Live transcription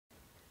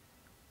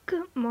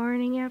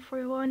morning,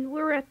 everyone.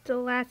 We're at the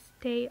last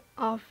day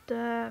of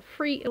the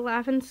free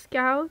 11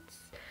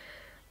 scouts.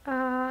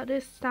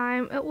 This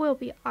time it will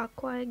be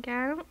Aqua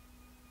again.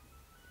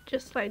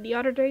 Just like the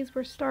other days,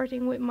 we're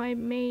starting with my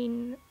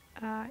main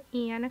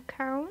EN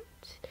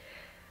account.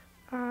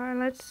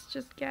 Let's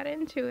just get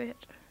into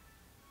it.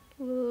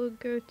 We'll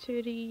go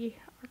to the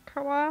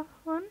Arkawa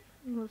one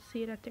and we'll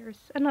see that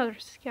there's another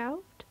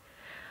scout.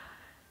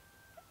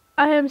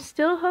 I am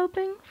still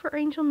hoping for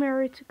Angel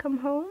Mary to come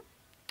home.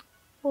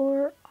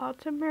 Or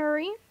Autumn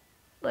Mary.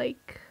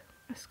 Like,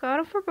 I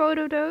scouted for both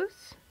of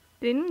those.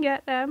 Didn't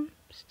get them.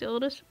 Still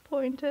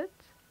disappointed.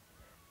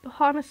 But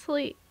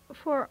honestly,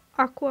 for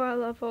Aqua, I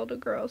love all the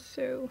girls,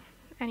 so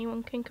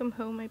anyone can come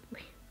home, I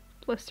believe.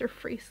 Plus they're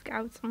free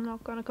scouts, I'm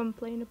not gonna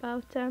complain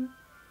about them.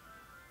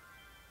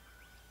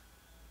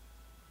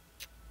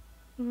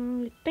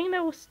 I think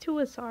that was 2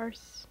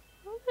 SRs.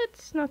 Well,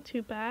 that's not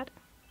too bad.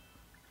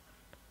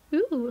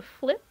 Ooh, a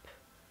flip.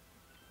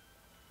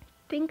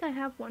 I think I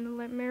have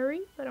Wonderland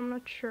Mary, but I'm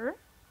not sure.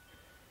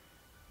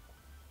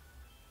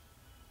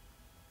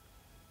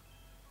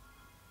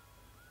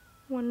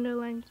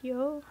 Wonderland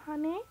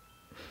Yohane.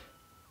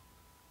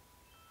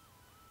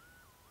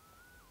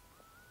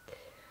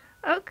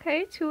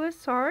 Okay, 2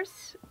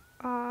 SRs.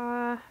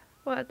 Well,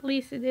 at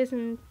least it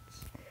isn't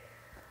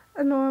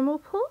a normal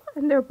pull,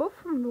 and they're both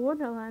from the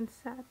Wonderland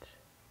set.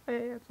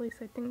 At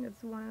least I think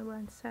that's the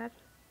Wonderland set.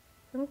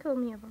 Don't kill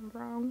me if I'm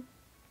wrong.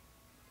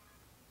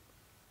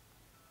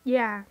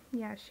 Yeah,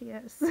 she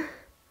is.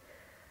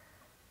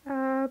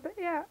 But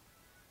yeah,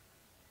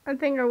 I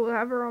think I will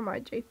have her on my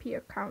JP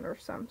account or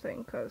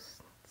something, because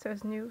it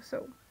says new,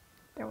 so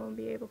I won't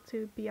be able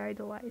to be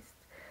idolized.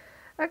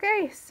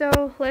 Okay,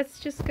 so let's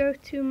just go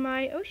to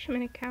my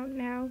Ocean account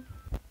now.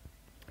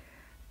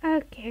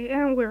 Okay,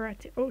 and we're at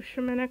the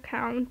Ocean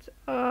account.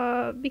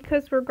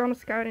 Because we're gonna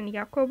scout in the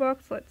Aqua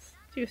box, let's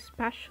do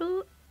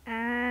special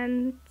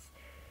and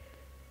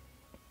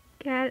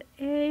get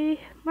a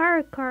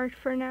Mario card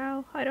for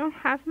now. I don't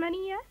have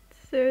many yet,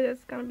 so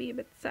that's gonna be a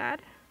bit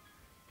sad.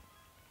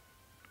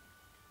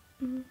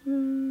 Let's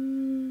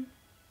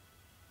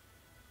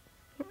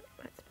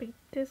pick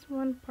this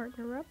one,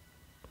 partner up.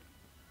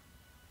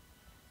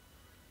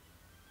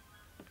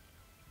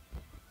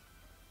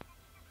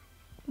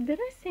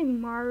 Did I say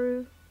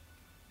Maru?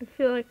 I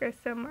feel like I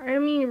said Maru. I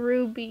mean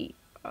Ruby.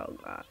 Oh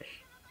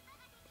gosh.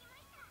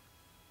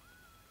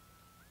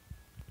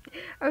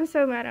 I'm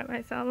so mad at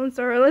myself. I'm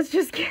sorry. Let's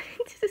just get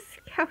into the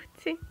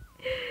scouting.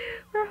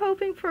 We're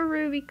hoping for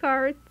Ruby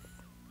cards.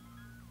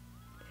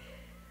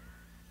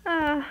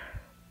 I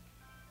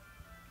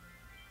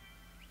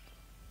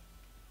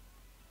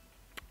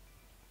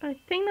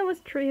think that was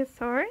 3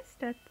 SRs.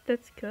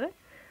 That's good.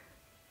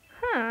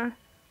 Huh.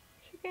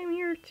 She came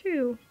here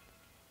too.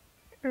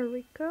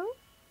 Eriko.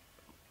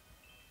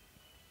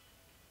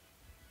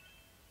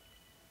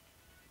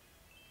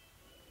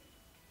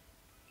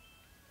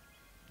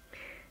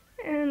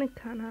 And a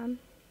Kanan.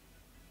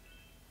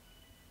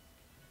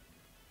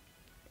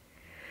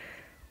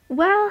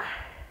 Well,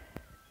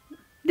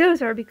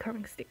 those are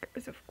becoming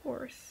stickers, of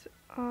course.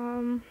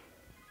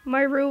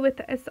 My rule with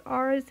the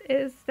SRs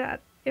is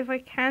that if I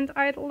can't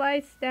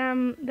idolize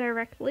them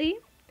directly,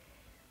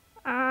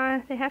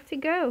 they have to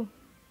go.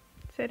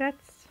 So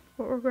that's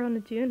what we're going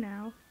to do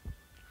now.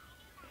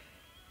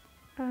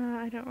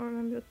 I don't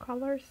remember the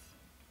colors.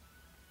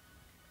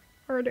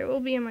 Or they will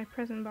be in my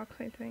present box,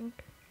 I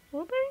think.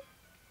 Will they?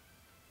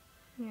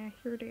 Yeah,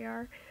 here they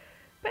are.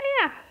 But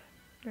yeah,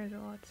 there's a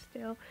lot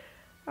still.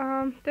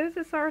 Those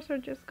SRs are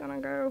just gonna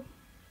go.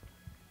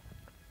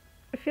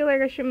 I feel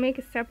like I should make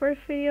a separate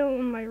video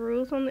on my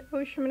rules on the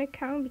Ocean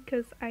account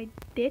because I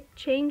did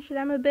change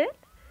them a bit.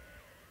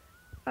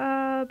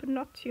 But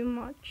not too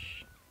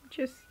much.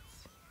 Just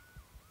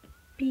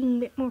being a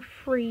bit more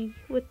free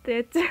with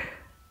it.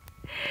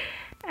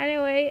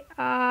 Anyway,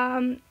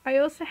 I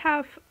also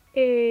have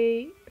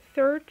a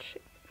 3rd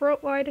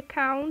worldwide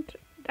account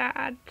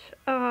that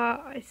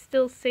I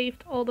still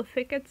saved all the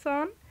tickets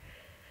on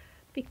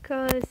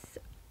because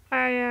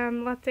I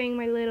am letting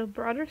my little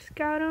brother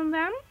scout on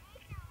them.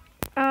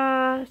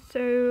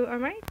 So I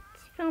might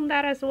film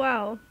that as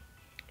well.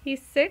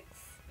 He's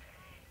 6.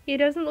 He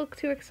doesn't look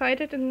too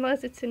excited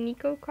unless it's a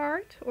Nico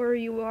card, or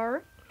you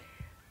are.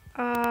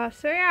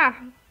 So yeah,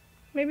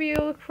 maybe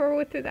you'll look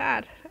forward to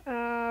that.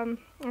 I'll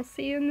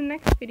see you in the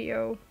next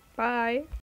video. Bye.